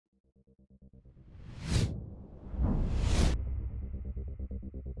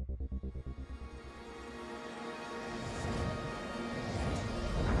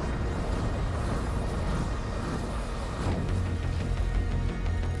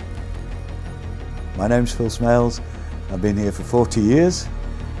My name's Phil Smales. I've been here for 40 years.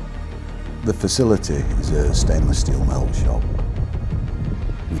 The facility is a stainless steel melt shop.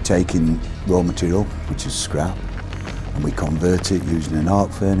 We take in raw material, which is scrap, and we convert it using an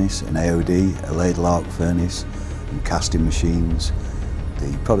arc furnace, an AOD, a ladle arc furnace, and casting machines.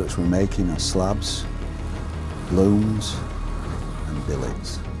 The products we're making are slabs, looms, and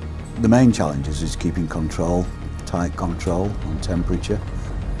billets. The main challenge is keeping control, tight control on temperature.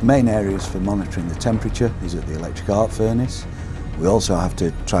 The main areas for monitoring the temperature is at the electric arc furnace. We also have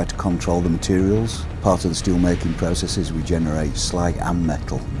to try to control the materials. Part of the steel making process is we generate slag and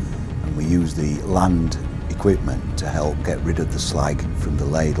metal, and we use the land equipment to help get rid of the slag from the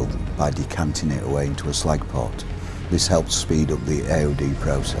ladle by decanting it away into a slag pot. This helps speed up the AOD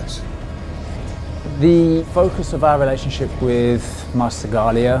process. The focus of our relationship with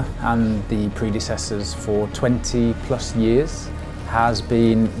Marcegaglia and the predecessors for 20 plus years has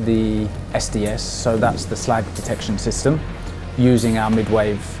been the SDS, so that's the Slag Detection System, using our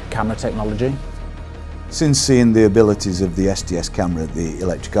mid-wave camera technology. Since seeing the abilities of the SDS camera at the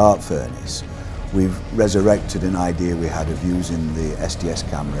electric arc furnace, we've resurrected an idea we had of using the SDS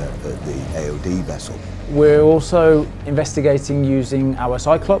camera at the AOD vessel. We're also investigating using our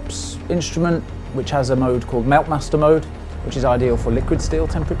Cyclops instrument, which has a mode called Meltmaster mode, which is ideal for liquid steel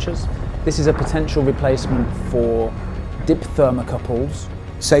temperatures. This is a potential replacement for dip thermocouples.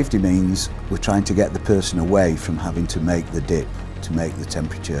 Safety means we're trying to get the person away from having to make the dip to make the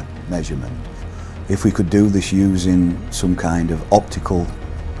temperature measurement. If we could do this using some kind of optical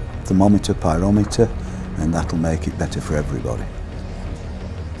thermometer, pyrometer, then that'll make it better for everybody.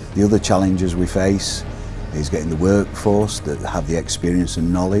 The other challenges we face is getting the workforce that have the experience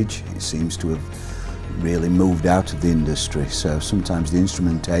and knowledge. It seems to have really moved out of the industry, so sometimes the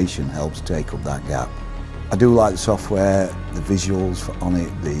instrumentation helps take up that gap. I do like the software, the visuals on it,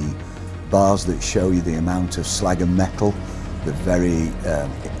 the bars that show you the amount of slag and metal. They're very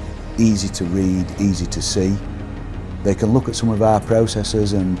easy to read, easy to see. They can look at some of our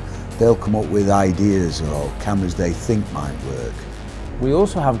processes and they'll come up with ideas or cameras they think might work. We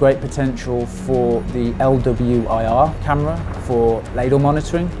also have great potential for the LWIR camera for ladle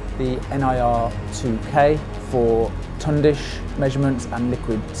monitoring, the NIR2K for tundish measurements and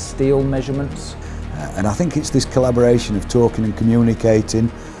liquid steel measurements. And I think it's this collaboration of talking and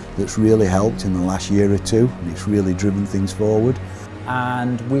communicating that's really helped in the last year or two, and it's really driven things forward.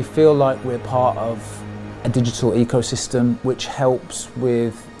 And we feel like we're part of a digital ecosystem which helps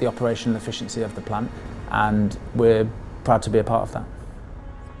with the operational efficiency of the plant, and we're proud to be a part of that.